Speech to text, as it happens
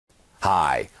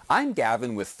Hi, I'm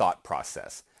Gavin with Thought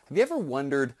Process. Have you ever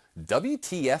wondered,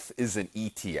 WTF is an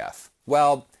ETF?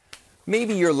 Well,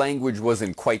 maybe your language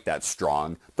wasn't quite that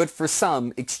strong, but for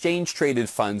some, exchange-traded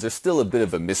funds are still a bit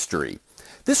of a mystery.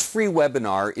 This free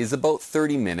webinar is about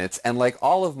 30 minutes, and like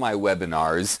all of my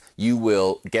webinars, you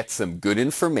will get some good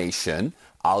information.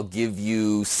 I'll give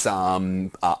you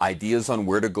some ideas on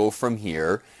where to go from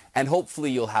here, and hopefully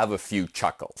you'll have a few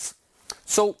chuckles.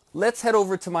 So let's head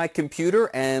over to my computer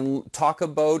and talk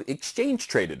about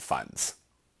exchange-traded funds.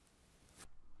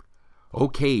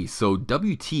 Okay, so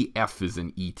WTF is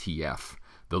an ETF,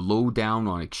 the lowdown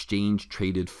on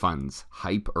exchange-traded funds,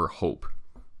 hype or hope.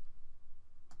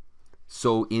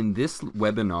 So in this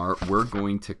webinar, we're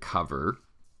going to cover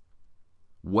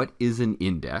what is an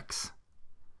index,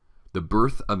 the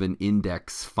birth of an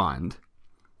index fund,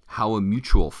 how a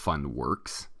mutual fund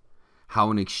works, how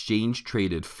an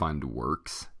exchange-traded fund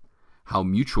works, how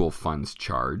mutual funds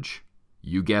charge,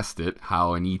 you guessed it,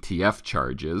 how an ETF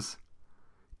charges,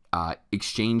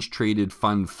 exchange-traded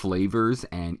fund flavors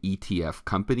and ETF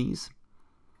companies,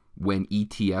 when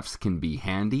ETFs can be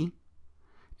handy,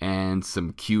 and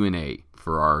some Q&A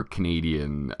for our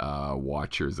Canadian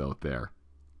watchers out there.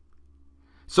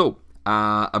 So,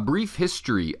 a brief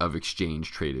history of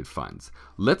exchange-traded funds.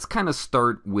 Let's kind of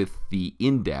start with the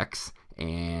index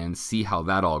and see how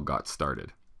that all got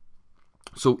started.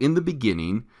 So in the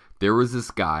beginning, there was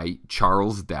this guy,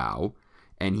 Charles Dow,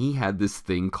 and he had this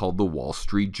thing called the Wall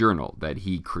Street Journal that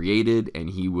he created,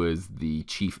 and he was the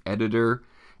chief editor,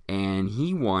 and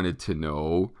he wanted to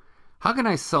know, how can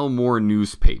I sell more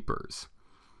newspapers?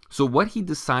 So what he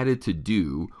decided to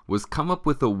do was come up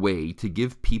with a way to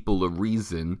give people a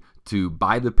reason to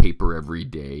buy the paper every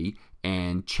day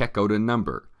and check out a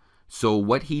number. So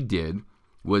what he did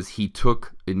was he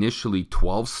took initially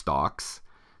 12 stocks.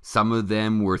 Some of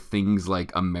them were things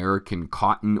like American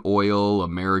cotton oil,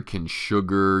 American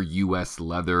sugar, US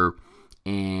leather.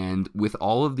 And with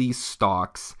all of these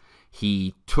stocks,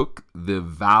 he took the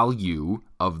value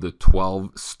of the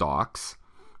 12 stocks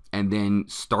and then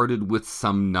started with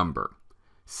some number,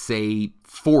 say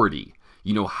 40.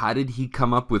 You know, how did he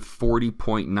come up with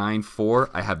 40.94?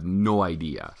 I have no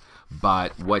idea.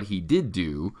 But what he did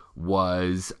do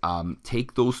was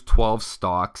take those 12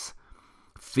 stocks,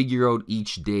 figure out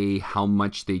each day how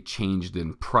much they changed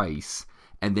in price,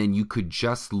 and then you could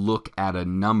just look at a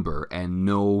number and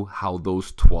know how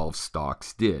those 12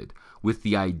 stocks did, with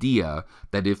the idea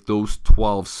that if those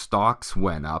 12 stocks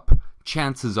went up,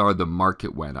 chances are the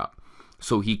market went up.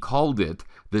 So he called it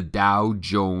the Dow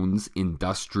Jones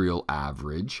Industrial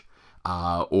Average,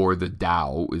 or the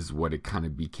Dow is what it kind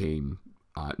of became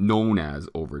known as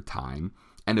over time,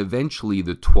 and eventually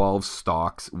the 12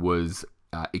 stocks was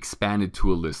expanded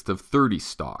to a list of 30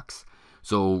 stocks.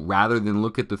 So rather than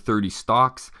look at the 30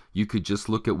 stocks, you could just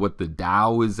look at what the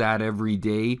Dow is at every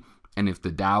day, and if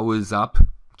the Dow is up,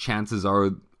 chances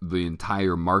are the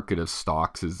entire market of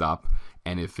stocks is up,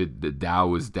 and if the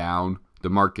Dow is down, the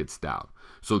market's down.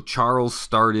 So Charles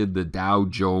started the Dow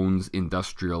Jones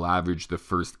Industrial Average, the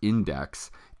first index,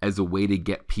 as a way to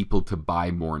get people to buy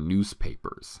more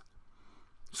newspapers.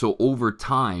 So over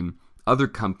time, other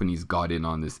companies got in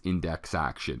on this index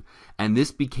action, and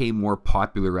this became more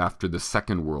popular after the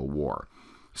Second World War.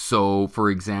 So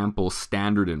for example,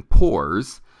 Standard &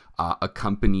 Poor's, a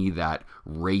company that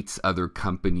rates other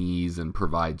companies and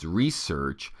provides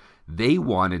research, they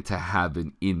wanted to have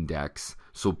an index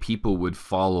so people would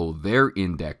follow their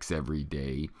index every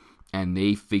day, and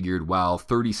they figured, well,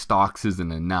 30 stocks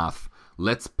isn't enough.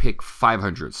 Let's pick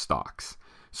 500 stocks.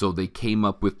 So they came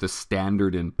up with the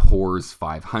Standard & Poor's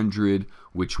 500,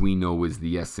 which we know is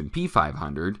the S&P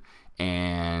 500,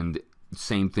 and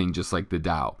same thing just like the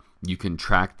Dow. You can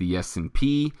track the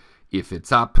S&P. If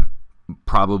it's up,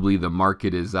 probably the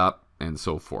market is up, and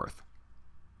so forth.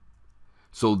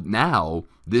 So now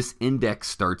this index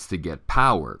starts to get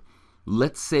power.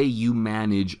 Let's say you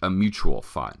manage a mutual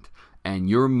fund, and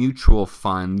your mutual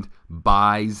fund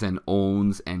buys and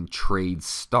owns and trades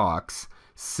stocks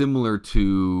similar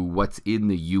to what's in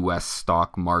the US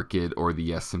stock market or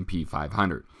the S&P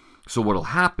 500. So what'll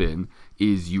happen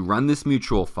is you run this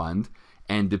mutual fund,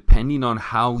 and depending on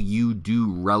how you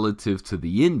do relative to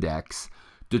the index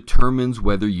determines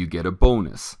whether you get a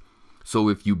bonus. So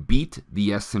if you beat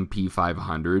the S&P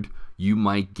 500, you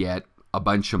might get a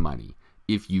bunch of money.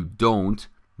 If you don't,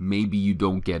 maybe you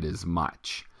don't get as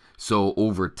much. So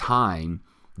over time,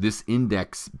 this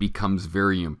index becomes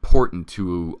very important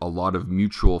to a lot of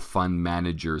mutual fund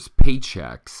managers'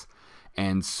 paychecks.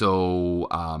 And so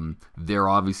they're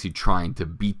obviously trying to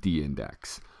beat the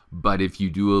index. But if you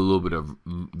do a little bit of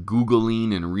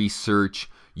Googling and research,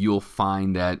 you'll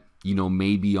find that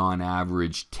maybe on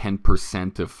average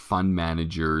 10% of fund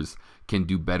managers can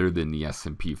do better than the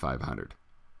S&P 500.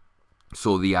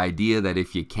 So the idea that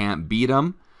if you can't beat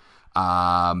them,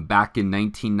 back in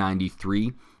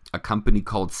 1993, a company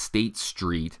called State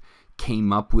Street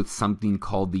came up with something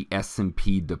called the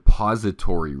S&P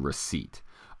Depository Receipt,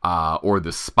 or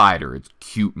the SPIDER. It's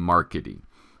cute marketing.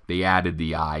 They added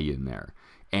the I in there.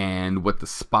 And what the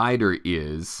SPIDER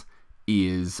is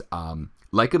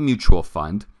like a mutual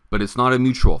fund, but it's not a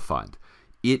mutual fund.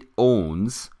 It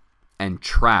owns and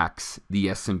tracks the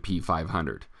S&P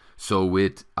 500. So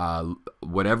it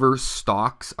whatever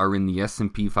stocks are in the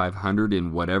S&P 500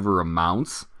 in whatever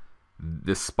amounts,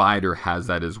 the SPIDER has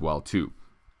that as well too.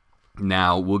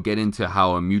 Now we'll get into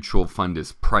how a mutual fund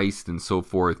is priced and so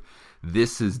forth.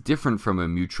 This is different from a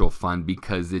mutual fund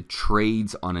because it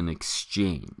trades on an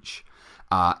exchange.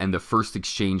 And the first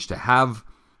exchange to have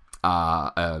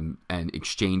an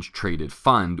exchange-traded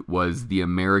fund was the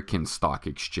American Stock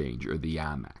Exchange, or the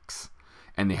Amex.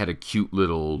 And they had a cute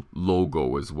little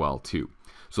logo as well, too.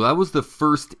 So that was the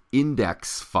first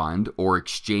index fund or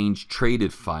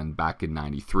exchange-traded fund back in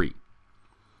 '93.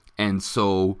 And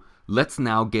so let's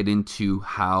now get into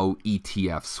how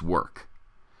ETFs work.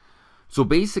 So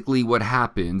basically what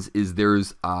happens is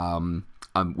there's,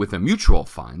 with a mutual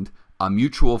fund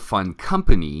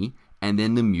company, and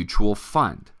then the mutual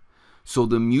fund. So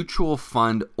the mutual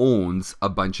fund owns a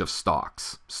bunch of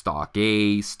stocks. Stock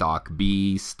A, stock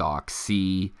B, stock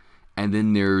C, and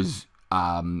then there's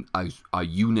a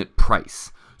unit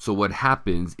price. So what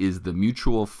happens is the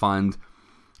mutual fund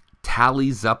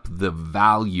tallies up the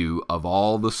value of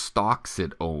all the stocks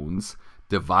it owns,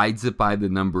 divides it by the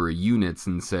number of units,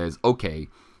 and says, okay,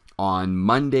 on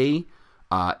Monday,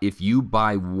 if you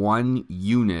buy 1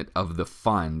 unit of the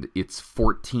fund, it's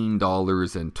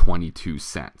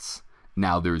 $14.22.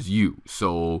 Now there's you.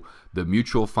 So the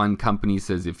mutual fund company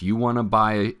says if you want to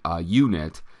buy a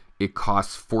unit, it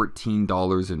costs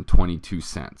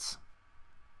 $14.22.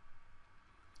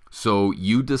 So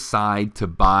you decide to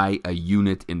buy a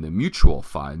unit in the mutual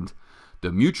fund.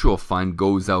 The mutual fund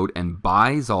goes out and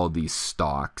buys all these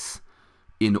stocks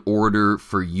in order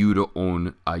for you to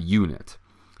own a unit.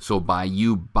 So by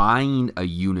you buying a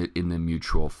unit in the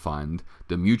mutual fund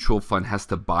has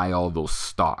to buy all those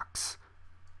stocks.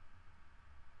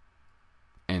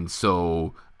 And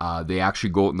so they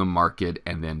actually go out in the market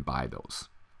and then buy those.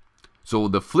 So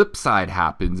the flip side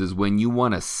happens is when you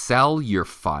want to sell your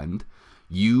fund,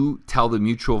 you tell the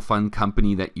mutual fund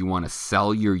company that you want to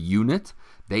sell your unit.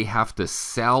 They have to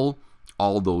sell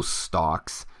all those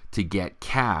stocks to get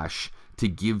cash to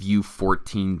give you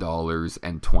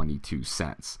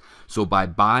 $14.22. So by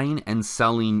buying and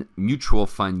selling mutual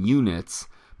fund units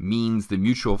means the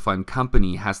mutual fund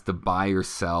company has to buy or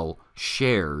sell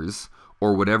shares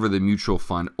or whatever the mutual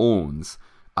fund owns,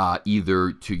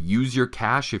 either to use your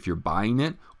cash if you're buying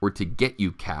it or to get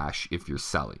you cash if you're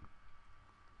selling.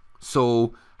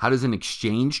 So how does an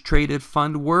exchange traded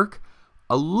fund work?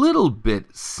 A little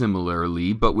bit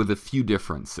similarly, but with a few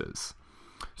differences.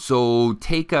 So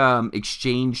take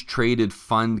exchange traded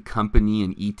fund company,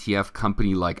 an ETF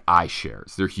company like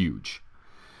iShares. They're huge.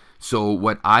 So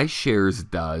what iShares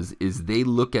does is they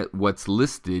look at what's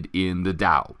listed in the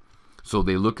Dow. So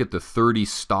they look at the 30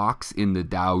 stocks in the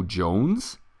Dow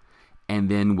Jones, and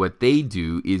then what they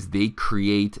do is they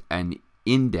create an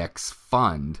index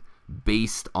fund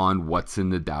based on what's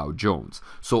in the Dow Jones.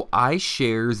 So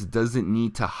iShares doesn't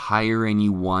need to hire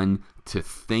anyone to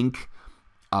think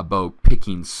about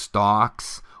picking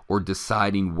stocks or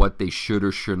deciding what they should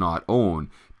or should not own.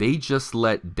 They just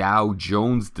let Dow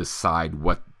Jones decide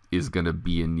what is going to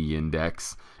be in the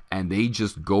index, and they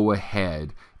just go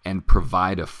ahead and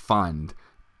provide a fund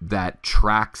that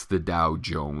tracks the Dow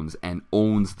Jones and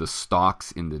owns the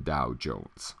stocks in the Dow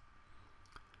Jones.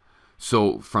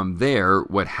 So from there,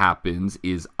 what happens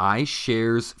is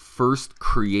iShares first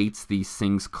creates these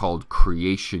things called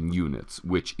creation units,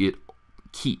 which it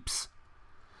keeps.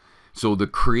 So the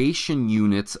creation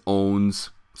units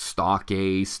owns stock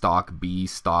A, stock B,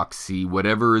 stock C,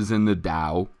 whatever is in the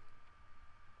Dow.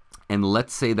 And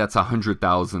let's say that's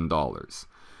 $100,000.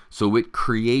 So it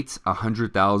creates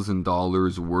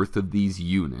 $100,000 worth of these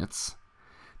units.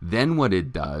 Then what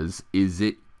it does is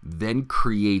it then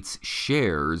creates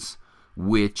shares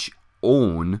which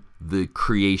own the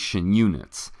creation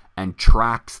units and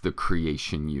tracks the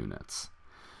creation units.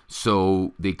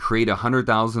 So they create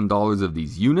 $100,000 of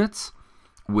these units,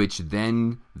 which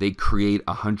then they create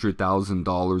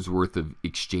 $100,000 worth of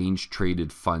exchange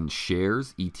traded fund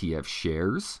shares, ETF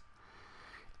shares.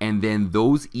 And then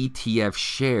those ETF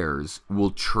shares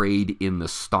will trade in the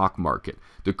stock market.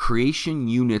 The creation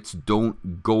units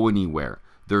don't go anywhere.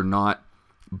 They're not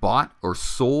bought or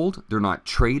sold. They're not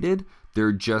traded.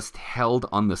 They're just held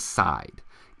on the side.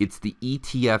 It's the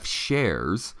ETF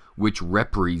shares, which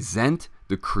represent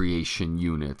the creation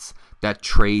units, that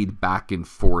trade back and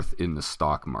forth in the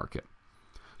stock market.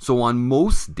 So on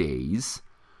most days,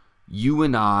 you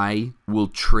and I will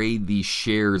trade these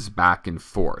shares back and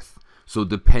forth. So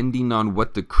depending on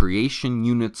what the creation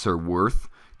units are worth,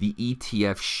 the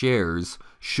ETF shares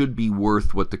should be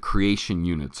worth what the creation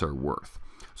units are worth.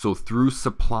 So through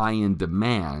supply and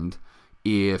demand,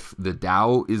 if the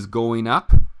Dow is going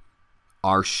up,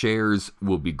 our shares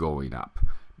will be going up.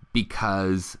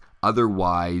 Because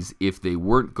otherwise, if they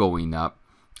weren't going up,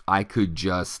 I could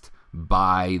just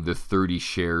buy the 30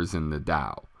 shares in the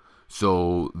Dow.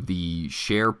 So the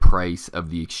share price of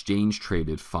the exchange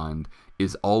traded fund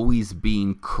is always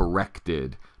being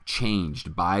corrected,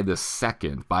 changed by the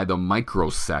second, by the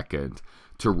microsecond,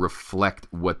 to reflect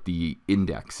what the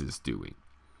index is doing.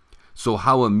 So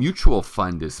how a mutual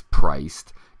fund is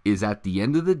priced is at the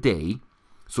end of the day.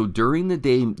 So during the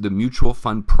day, the mutual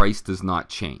fund price does not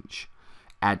change.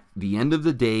 At the end of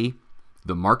the day,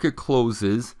 the market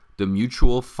closes, the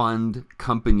mutual fund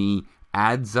company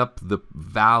adds up the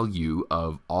value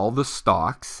of all the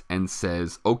stocks and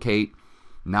says, okay,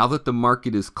 now that the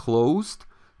market is closed,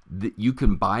 you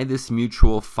can buy this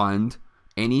mutual fund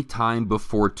anytime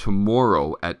before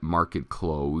tomorrow at market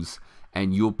close,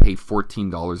 and you'll pay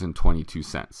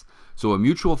 $14.22. So a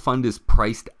mutual fund is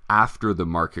priced after the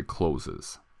market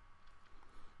closes.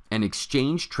 An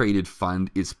exchange traded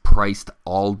fund is priced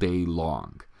all day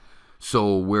long.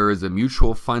 So whereas a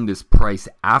mutual fund is priced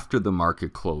after the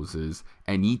market closes,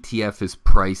 an ETF is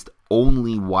priced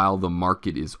only while the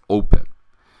market is open.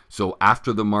 So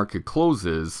after the market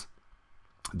closes,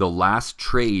 the last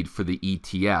trade for the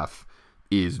ETF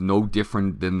is no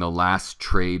different than the last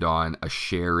trade on a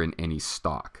share in any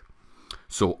stock.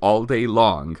 So all day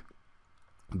long,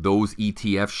 those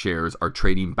ETF shares are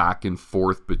trading back and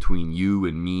forth between you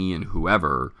and me and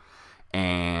whoever,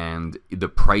 and the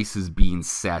price is being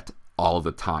set all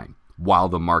the time while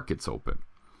the market's open.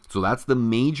 So that's the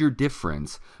major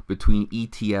difference between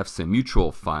ETFs and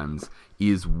mutual funds,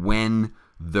 is when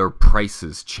their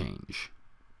prices change.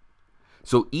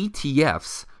 So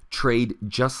ETFs trade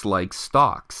just like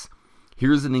stocks.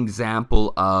 Here's an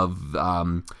example of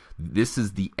this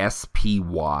is the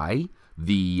SPY,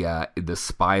 the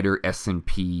Spider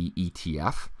S&P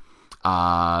ETF.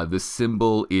 The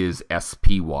symbol is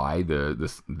SPY,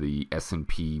 the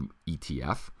S&P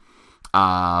ETF.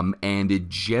 And it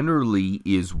generally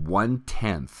is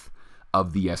 1/10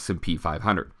 of the S&P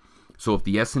 500. So if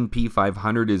the S&P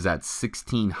 500 is at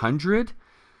 1600,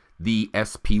 the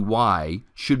SPY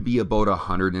should be about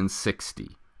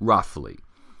 160, roughly.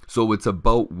 So it's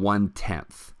about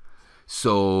 1/10.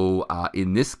 So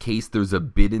in this case, there's a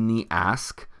bid and the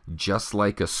ask, just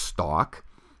like a stock.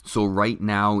 So right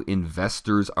now,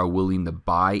 investors are willing to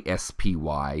buy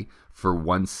SPY for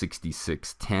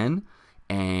 166.10,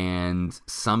 and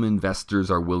some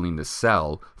investors are willing to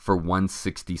sell for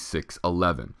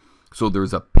 166.11. So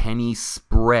there's a penny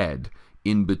spread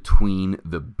in between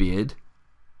the bid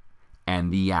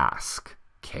and the ask,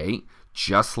 okay?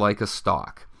 Just like a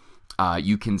stock.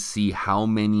 You can see how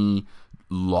many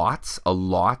lots. A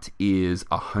lot is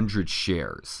 100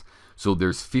 shares. So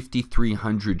there's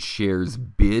 5,300 shares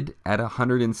bid at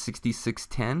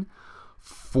 166.10,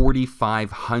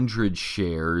 4,500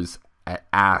 shares at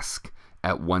ask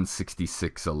at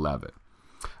 166.11.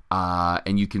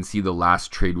 And you can see the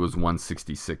last trade was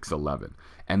 166.11.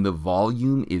 And the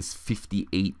volume is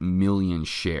 58 million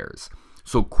shares.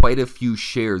 So quite a few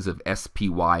shares of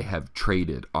SPY have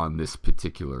traded on this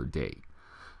particular day.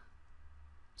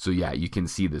 So yeah, you can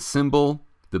see the symbol,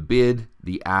 the bid,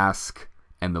 the ask,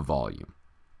 and the volume.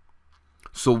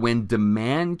 So when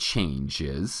demand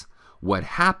changes, what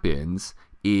happens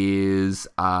is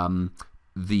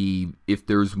if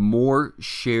there's more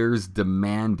shares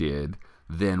demanded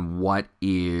than what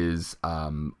is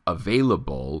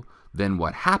available, then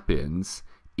what happens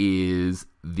is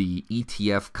the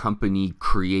ETF company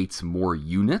creates more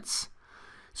units.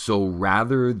 So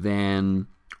rather than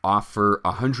offer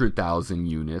 100,000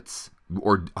 units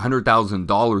or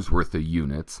 $100,000 worth of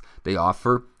units, they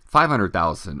offer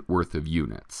 500,000 worth of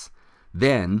units.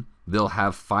 Then they'll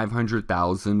have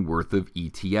 500,000 worth of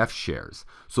ETF shares.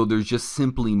 So there's just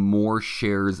simply more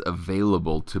shares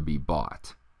available to be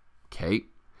bought. Okay?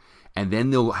 And then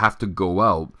they'll have to go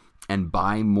out and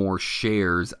buy more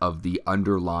shares of the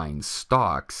underlying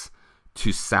stocks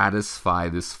to satisfy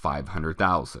this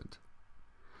 500,000.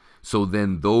 So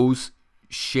then those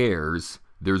shares,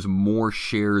 there's more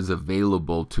shares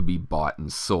available to be bought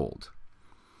and sold.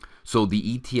 So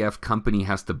the ETF company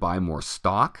has to buy more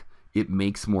stock, it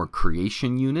makes more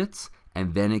creation units,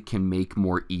 and then it can make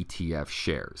more ETF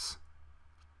shares.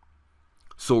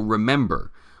 So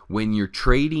remember, when you're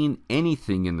trading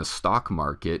anything in the stock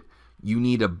market, you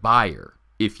need a buyer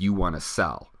if you want to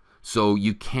sell. So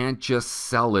you can't just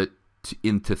sell it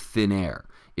into thin air.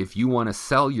 If you want to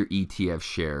sell your ETF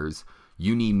shares,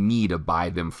 you need me to buy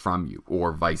them from you,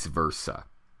 or vice versa.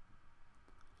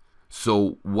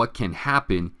 So what can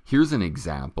happen, here's an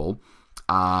example.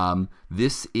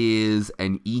 This is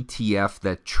an ETF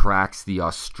that tracks the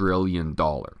Australian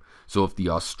dollar. So if the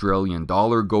Australian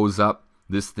dollar goes up,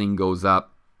 this thing goes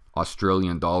up.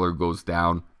 Australian dollar goes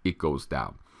down, it goes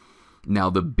down. Now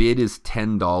the bid is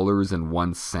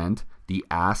 $10.01. The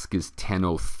ask is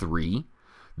 $10.03.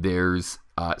 There's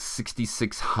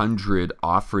 6,600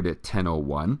 offered at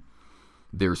 $10.01.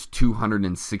 There's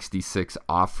 266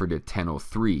 offered at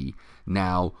 $10.03.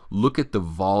 Now look at the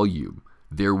volume.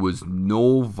 There was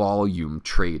no volume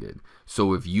traded.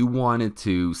 So if you wanted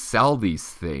to sell these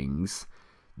things,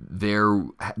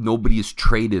 nobody has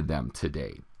traded them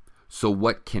today. So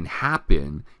what can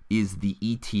happen is the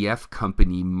ETF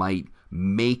company might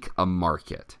make a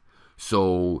market.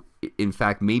 So in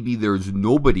fact, maybe there's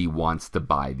nobody wants to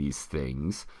buy these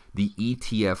things. The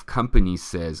ETF company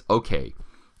says, okay,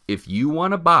 if you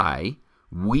want to buy,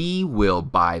 we will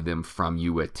buy them from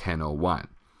you at 10.01.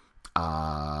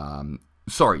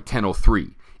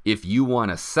 10.03. If you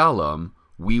want to sell them,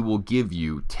 we will give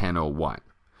you 10.01.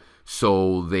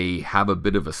 So they have a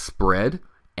bit of a spread,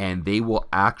 and they will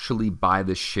actually buy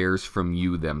the shares from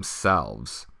you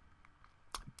themselves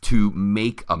to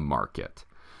make a market.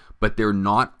 But they're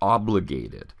not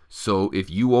obligated. So if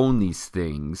you own these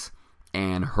things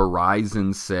and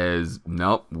Horizon says,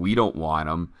 nope, we don't want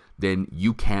them, then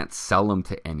you can't sell them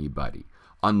to anybody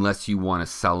unless you want to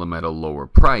sell them at a lower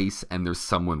price and there's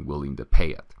someone willing to pay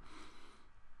it.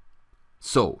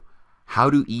 So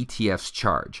how do ETFs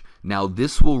charge? Now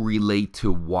this will relate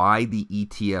to why the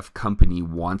ETF company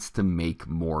wants to make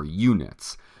more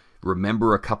units.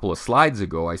 Remember a couple of slides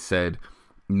ago I said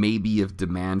maybe if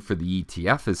demand for the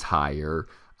ETF is higher,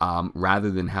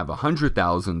 rather than have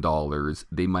 $100,000,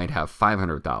 they might have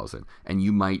 $500,000. And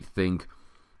you might think,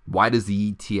 why does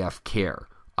the ETF care?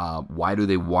 Why do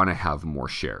they want to have more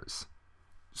shares?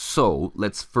 So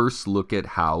let's first look at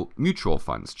how mutual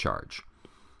funds charge.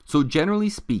 So generally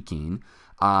speaking,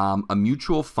 a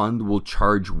mutual fund will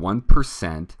charge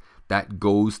 1% that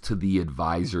goes to the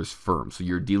advisor's firm. So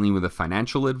you're dealing with a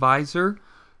financial advisor,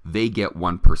 they get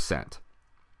 1%.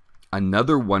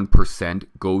 Another 1%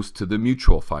 goes to the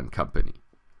mutual fund company.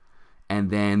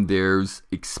 And then there's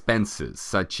expenses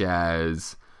such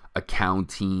as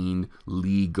accounting,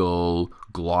 legal,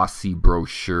 glossy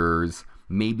brochures.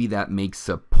 Maybe that makes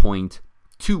a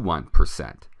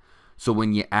 0.21%. So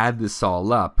when you add this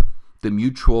all up, the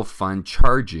mutual fund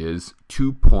charges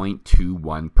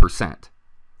 2.21%.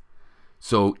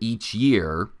 So each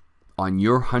year on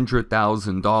your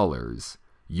 $100,000,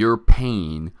 you're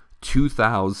paying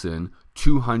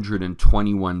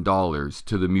 $2,221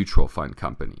 to the mutual fund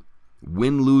company.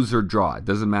 Win, lose, or draw. It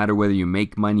doesn't matter whether you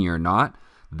make money or not.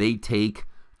 They take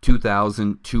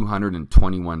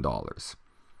 $2,221.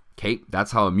 Okay,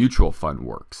 that's how a mutual fund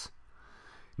works.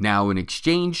 Now, an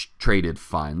exchange-traded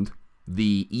fund,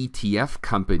 the ETF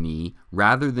company,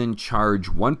 rather than charge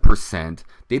 1%,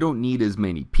 they don't need as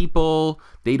many people.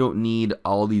 They don't need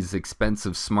all these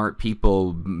expensive smart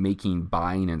people making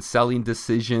buying and selling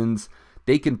decisions.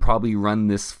 They can probably run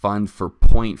this fund for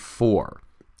 0.4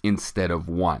 instead of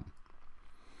 1.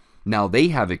 Now, they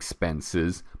have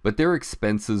expenses, but their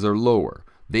expenses are lower.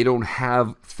 They don't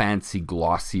have fancy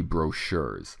glossy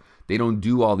brochures. They don't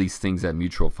do all these things that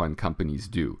mutual fund companies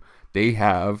do. They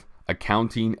have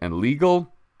accounting and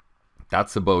legal.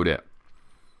 That's about it.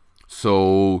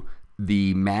 So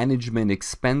the management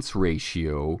expense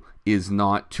ratio is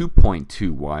not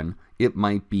 2.21. It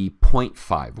might be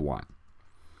 0.51.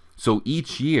 So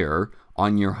each year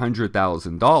on your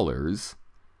 $100,000,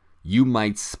 you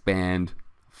might spend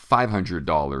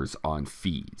 $500 on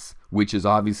fees, which is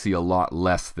obviously a lot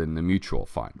less than the mutual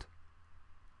fund.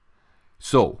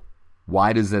 So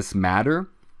why does this matter?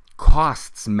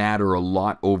 Costs matter a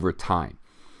lot over time.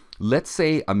 Let's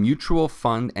say a mutual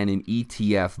fund and an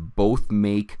ETF both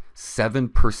make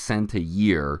 7% a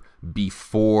year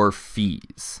before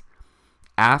fees.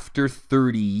 After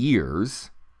 30 years,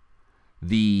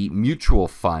 the mutual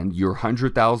fund, your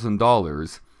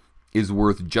 $100,000, is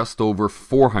worth just over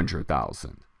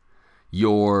 $400,000.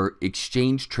 your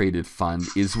exchange traded fund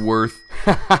is worth,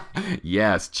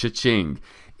 yes, cha-ching,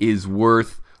 is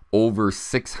worth over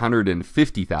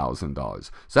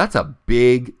 $650,000. So that's a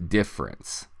big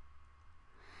difference.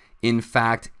 In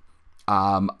fact,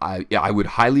 I would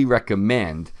highly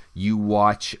recommend you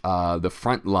watch the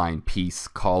Frontline piece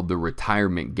called The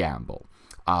Retirement Gamble.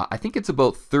 I think it's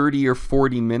about 30 or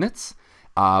 40 minutes.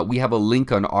 We have a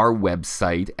link on our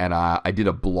website, and I did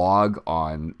a blog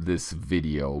on this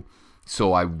video.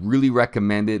 So I really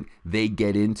recommend it. They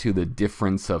get into the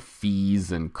difference of fees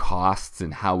and costs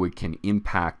and how it can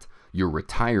impact your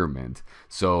retirement.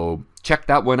 So check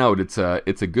that one out. It's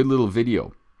a good little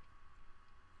video.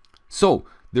 So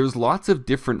there's lots of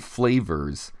different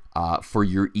flavors for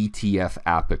your ETF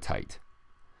appetite.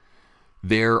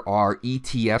 There are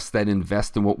ETFs that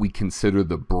invest in what we consider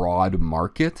the broad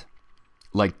market,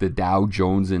 like the Dow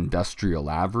Jones Industrial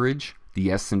Average,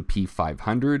 the S&P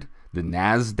 500, the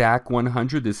NASDAQ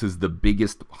 100. This is the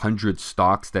biggest 100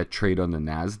 stocks that trade on the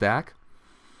NASDAQ.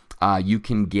 You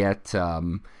can get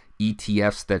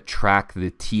ETFs that track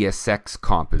the TSX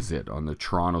composite on the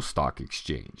Toronto Stock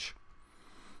Exchange.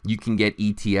 You can get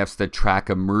ETFs that track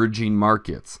emerging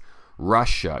markets,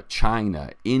 Russia,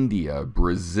 China, India,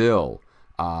 Brazil,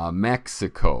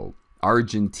 Mexico,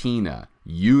 Argentina,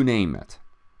 you name it.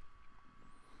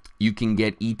 You can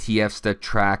get ETFs that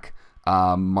track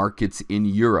markets in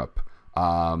Europe,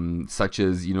 such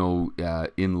as,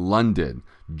 in London,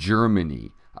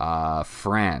 Germany,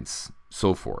 France,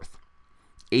 so forth.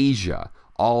 Asia,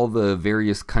 all the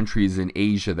various countries in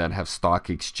Asia that have stock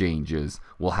exchanges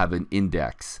will have an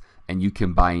index, and you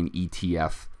can buy an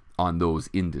ETF on those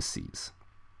indices.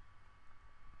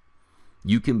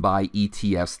 You can buy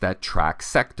ETFs that track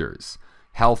sectors,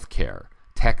 healthcare,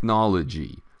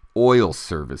 technology, oil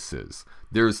services.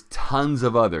 There's tons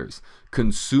of others.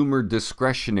 Consumer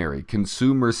discretionary,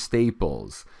 consumer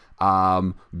staples,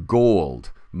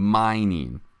 gold,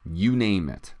 mining, you name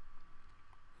it.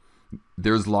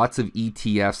 There's lots of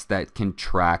ETFs that can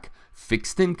track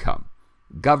fixed income,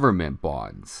 government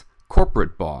bonds,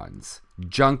 corporate bonds,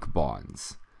 junk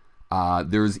bonds.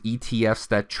 There's ETFs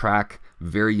that track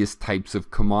various types of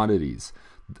commodities.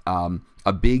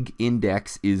 A big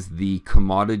index is the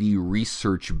Commodity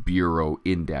Research Bureau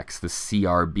Index, the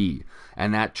CRB,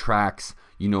 and that tracks,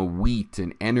 wheat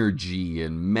and energy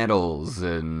and metals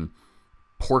and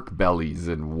pork bellies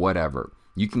and whatever.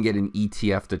 You can get an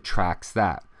ETF that tracks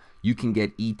that. You can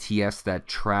get ETFs that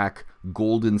track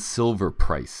gold and silver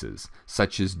prices,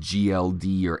 such as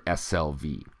GLD or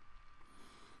SLV.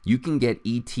 You can get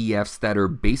ETFs that are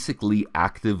basically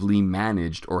actively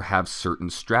managed or have certain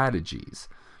strategies.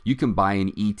 You can buy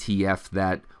an ETF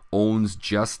that owns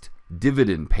just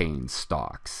dividend-paying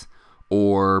stocks,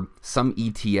 or some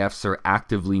ETFs are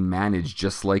actively managed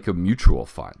just like a mutual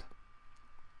fund.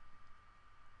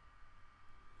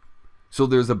 So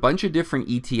there's a bunch of different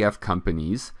ETF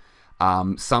companies.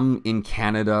 Some in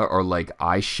Canada are like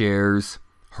iShares,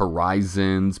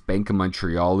 Horizons, Bank of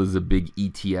Montreal is a big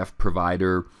ETF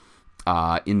provider.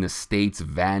 In the States,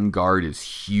 Vanguard is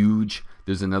huge.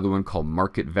 There's another one called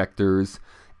Market Vectors.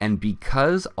 And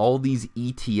because all these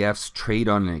ETFs trade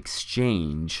on an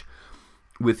exchange,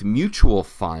 with mutual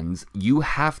funds, you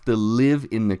have to live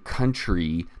in the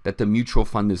country that the mutual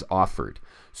fund is offered.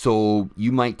 So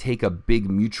you might take a big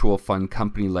mutual fund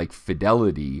company like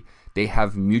Fidelity. They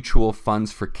have mutual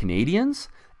funds for Canadians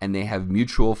and they have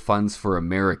mutual funds for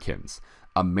Americans.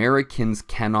 Americans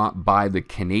cannot buy the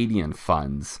Canadian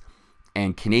funds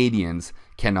and Canadians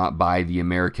cannot buy the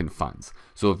American funds.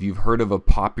 So if you've heard of a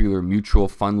popular mutual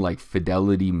fund like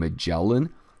Fidelity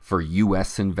Magellan for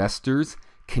US investors,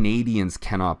 Canadians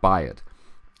cannot buy it.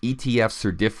 ETFs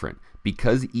are different.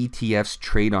 Because ETFs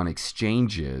trade on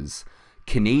exchanges,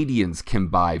 Canadians can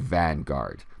buy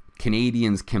Vanguard.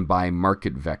 Canadians can buy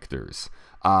Market Vectors.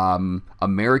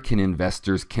 American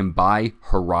investors can buy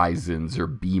Horizons or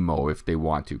BMO if they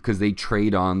want to, because they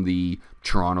trade on the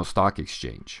Toronto Stock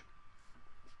Exchange.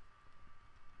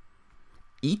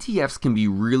 ETFs can be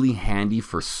really handy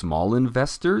for small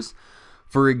investors.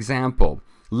 For example,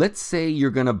 let's say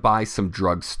you're going to buy some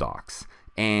drug stocks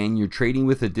and you're trading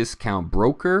with a discount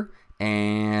broker,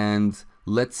 and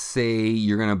let's say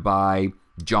you're going to buy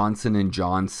Johnson &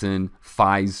 Johnson,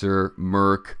 Pfizer,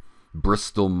 Merck,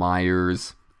 Bristol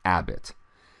Myers, Abbott.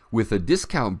 With a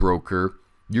discount broker,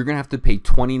 you're going to have to pay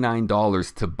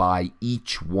 $29 to buy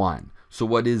each one. So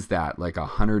what is that? Like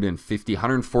 $150,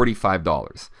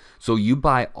 $145. So you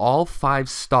buy all 5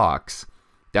 stocks,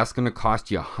 that's going to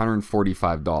cost you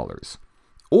 $145.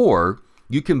 Or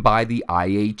you can buy the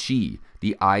IHE,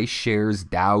 the iShares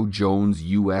Dow Jones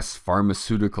US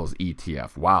Pharmaceuticals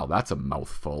ETF. Wow, that's a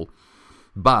mouthful.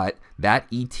 But that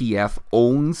ETF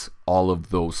owns all of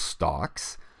those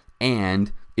stocks,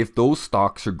 and if those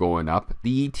stocks are going up,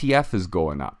 the ETF is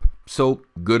going up. So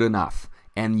good enough.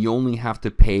 And you only have to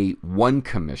pay one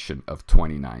commission of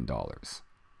 $29.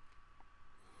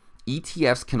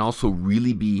 ETFs can also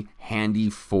really be handy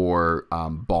for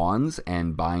bonds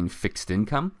and buying fixed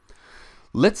income.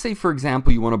 Let's say, for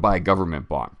example, you want to buy a government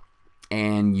bond,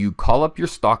 and you call up your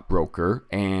stockbroker,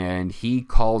 and he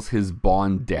calls his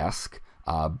bond desk.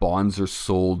 Bonds are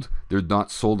sold, they're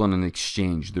not sold on an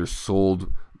exchange, they're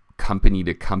sold company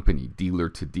to company, dealer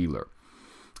to dealer.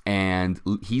 And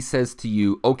he says to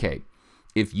you, okay,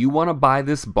 if you want to buy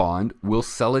this bond, we'll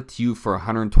sell it to you for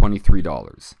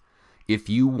 $123. If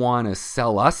you want to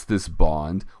sell us this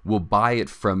bond, we'll buy it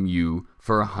from you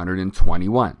for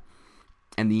 $121.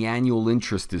 And the annual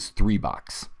interest is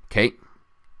 $3. Okay?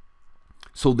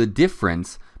 So the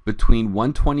difference between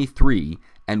 123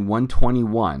 and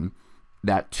 121,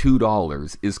 that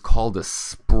 $2, is called a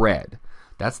spread.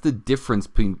 That's the difference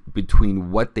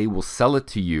between what they will sell it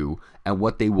to you and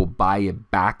what they will buy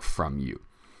it back from you.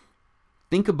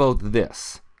 Think about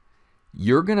this.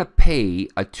 You're going to pay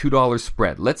a $2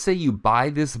 spread. Let's say you buy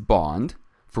this bond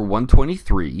for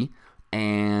 123,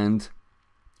 and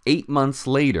 8 months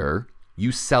later,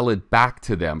 you sell it back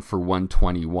to them for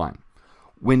 121.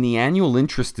 When the annual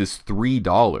interest is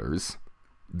 $3,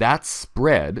 that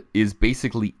spread is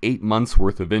basically 8 months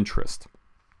worth of interest.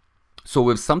 So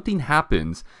if something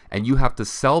happens and you have to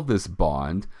sell this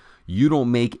bond, you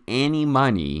don't make any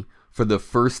money for the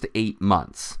first 8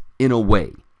 months, in a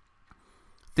way.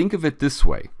 Think of it this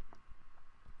way.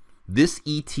 This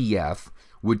ETF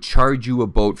would charge you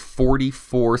about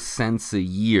 44 cents a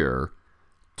year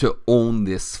to own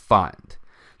this fund.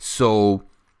 So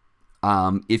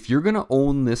if you're going to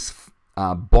own this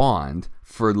bond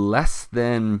for less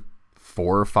than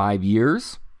 4 or 5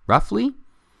 years, roughly,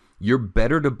 you're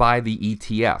better to buy the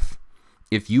ETF.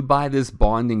 If you buy this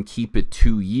bond and keep it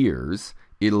 2 years,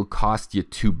 it'll cost you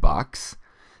 $2.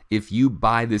 If you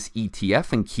buy this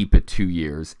ETF and keep it 2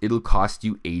 years, it'll cost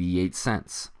you 88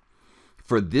 cents.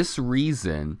 For this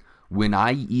reason, when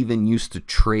I even used to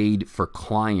trade for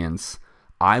clients,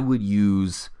 I would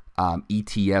use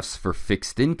ETFs for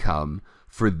fixed income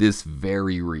for this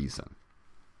very reason.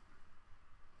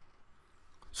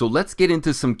 So let's get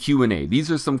into some Q&A. These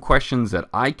are some questions that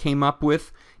I came up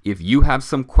with. If you have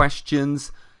some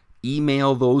questions,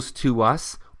 email those to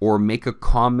us or make a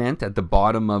comment at the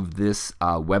bottom of this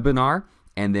webinar,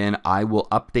 and then I will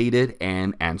update it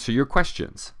and answer your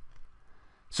questions.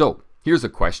 So here's a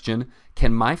question.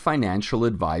 Can my financial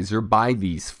advisor buy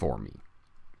these for me?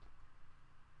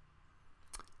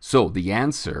 So the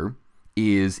answer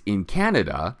is, in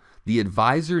Canada, the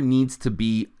advisor needs to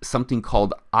be something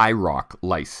called IROC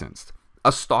licensed,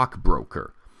 a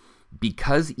stockbroker.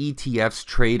 Because ETFs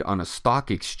trade on a stock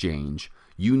exchange,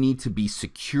 you need to be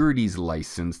securities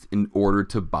licensed in order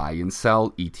to buy and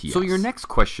sell ETFs. So your next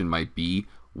question might be,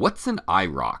 what's an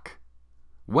IROC?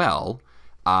 Well,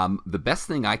 the best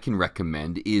thing I can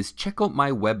recommend is check out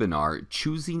my webinar,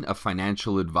 Choosing a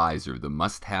Financial Advisor, the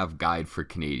must-have guide for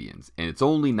Canadians. And it's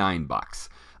only $9.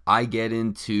 I get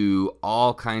into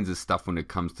all kinds of stuff when it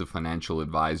comes to financial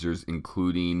advisors,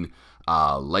 including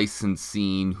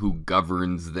licensing, who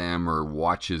governs them or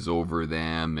watches over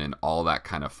them, and all that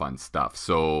kind of fun stuff.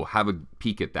 So have a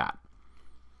peek at that.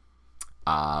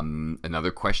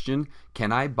 Another question,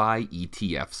 can I buy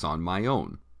ETFs on my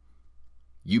own?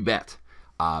 You bet.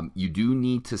 You do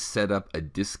need to set up a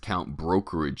discount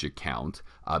brokerage account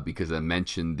because I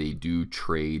mentioned they do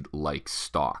trade like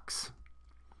stocks.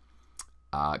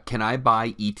 Can I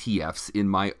buy ETFs in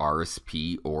my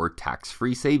RSP or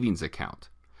tax-free savings account?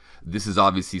 This is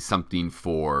obviously something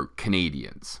for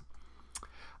Canadians.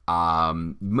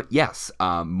 Yes,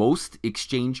 most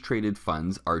exchange-traded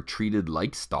funds are treated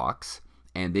like stocks,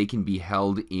 and they can be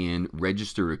held in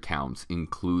registered accounts,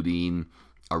 including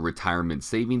a retirement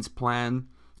savings plan,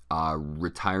 a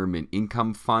retirement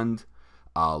income fund,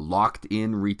 a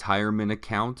locked-in retirement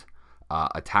account,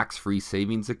 a tax-free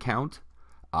savings account,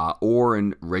 or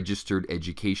a registered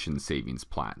education savings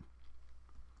plan.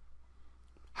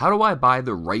 How do I buy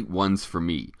the right ones for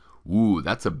me? Ooh,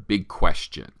 that's a big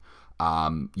question.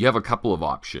 You have a couple of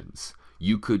options.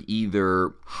 You could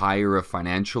either hire a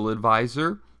financial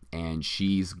advisor, and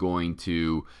she's going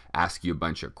to ask you a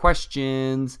bunch of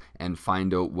questions and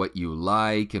find out what you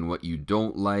like and what you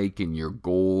don't like and your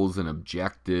goals and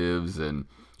objectives, and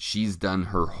she's done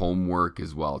her homework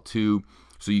as well too.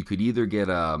 So you could either get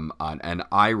an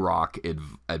IROC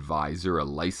advisor, a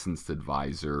licensed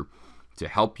advisor, to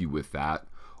help you with that,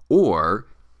 or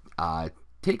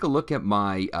take a look at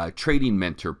my Trading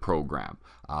Mentor program.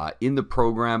 In the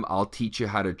program, I'll teach you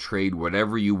how to trade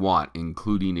whatever you want,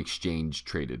 including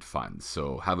exchange-traded funds.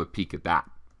 So have a peek at that.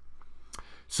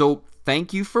 So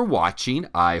thank you for watching.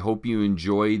 I hope you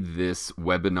enjoyed this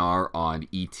webinar on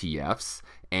ETFs.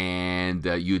 And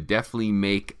you definitely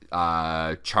make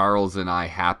Charles and I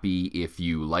happy if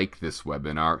you like this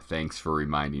webinar. Thanks for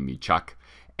reminding me, Chuck.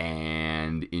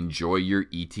 And enjoy your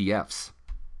ETFs.